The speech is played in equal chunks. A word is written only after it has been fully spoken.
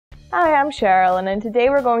Hi, I'm Cherylin, and today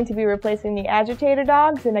we're going to be replacing the agitator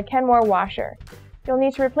dogs in a Kenmore washer. You'll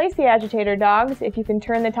need to replace the agitator dogs if you can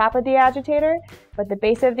turn the top of the agitator, but the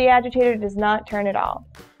base of the agitator does not turn at all.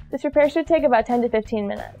 This repair should take about 10 to 15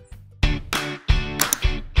 minutes.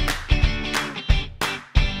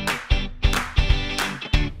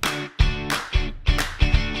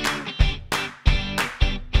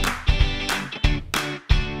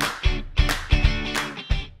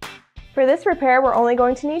 For this repair, we're only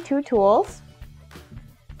going to need two tools,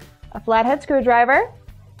 a flathead screwdriver,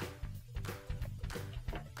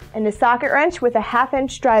 and a socket wrench with a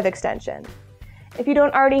 1/2-inch drive extension. If you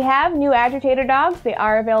don't already have new agitator dogs, they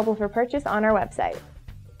are available for purchase on our website.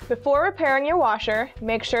 Before repairing your washer,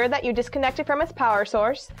 make sure that you disconnect it from its power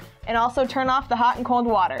source and also turn off the hot and cold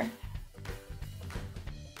water.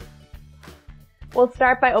 We'll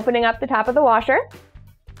start by opening up the top of the washer.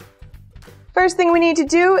 First thing we need to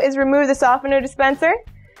do is remove the softener dispenser.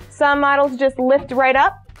 Some models just lift right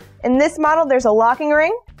up. In this model, there's a locking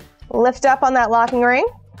ring. Lift up on that locking ring,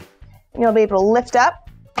 and you'll be able to lift up,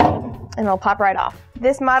 and it'll pop right off.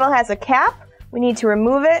 This model has a cap. We need to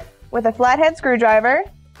remove it with a flathead screwdriver.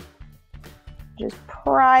 Just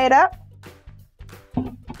pry it up,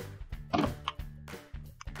 and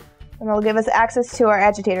it'll give us access to our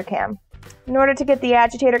agitator cam. In order to get the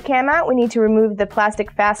agitator cam out, we need to remove the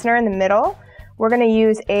plastic fastener in the middle. We're going to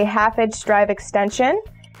use a 1/2-inch drive extension.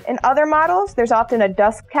 In other models, there's often a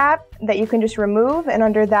dust cap that you can just remove, and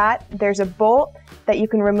under that, there's a bolt that you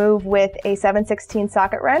can remove with a 7/16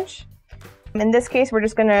 socket wrench. In this case, we're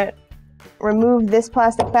just going to remove this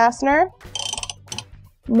plastic fastener.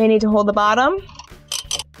 You may need to hold the bottom.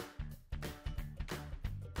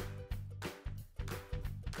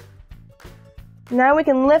 Now we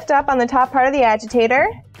can lift up on the top part of the agitator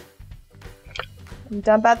and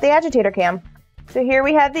dump out the agitator cam. So here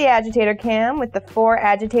we have the agitator cam with the 4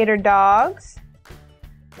 agitator dogs.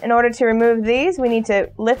 In order to remove these, we need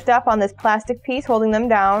to lift up on this plastic piece holding them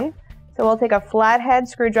down. So we'll take a flathead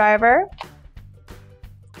screwdriver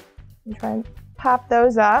and try and pop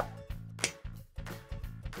those up.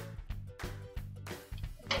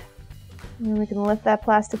 And we can lift that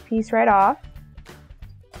plastic piece right off.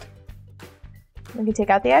 We can take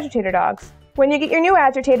out the agitator dogs. When you get your new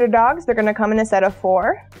agitator dogs, they're going to come in a set of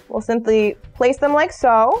 4. We'll simply place them like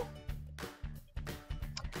so.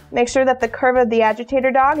 Make sure that the curve of the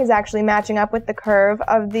agitator dog is actually matching up with the curve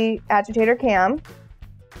of the agitator cam.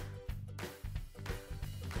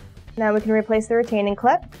 Now we can replace the retaining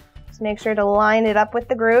clip. Just make sure to line it up with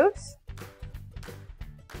the grooves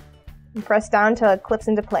and press down until it clips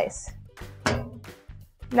into place.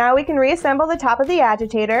 Now we can reassemble the top of the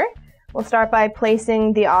agitator. We'll start by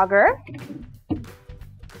placing the auger,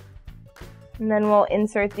 and then we'll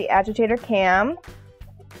insert the agitator cam.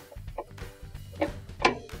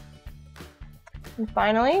 And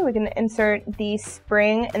finally, we can insert the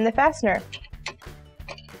spring and the fastener.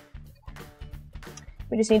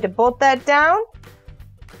 We just need to bolt that down.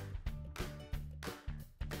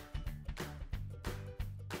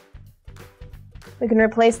 We can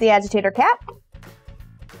replace the agitator cap.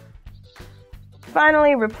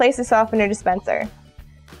 Finally, replace the softener dispenser.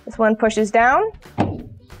 This one pushes down, and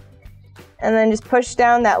then just push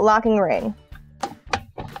down that locking ring.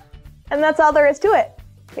 And that's all there is to it.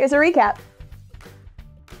 Here's a recap.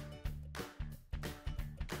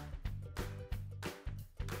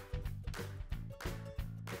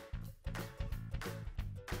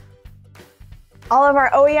 All of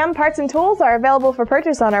our OEM parts and tools are available for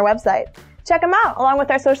purchase on our website. Check them out along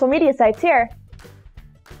with our social media sites here.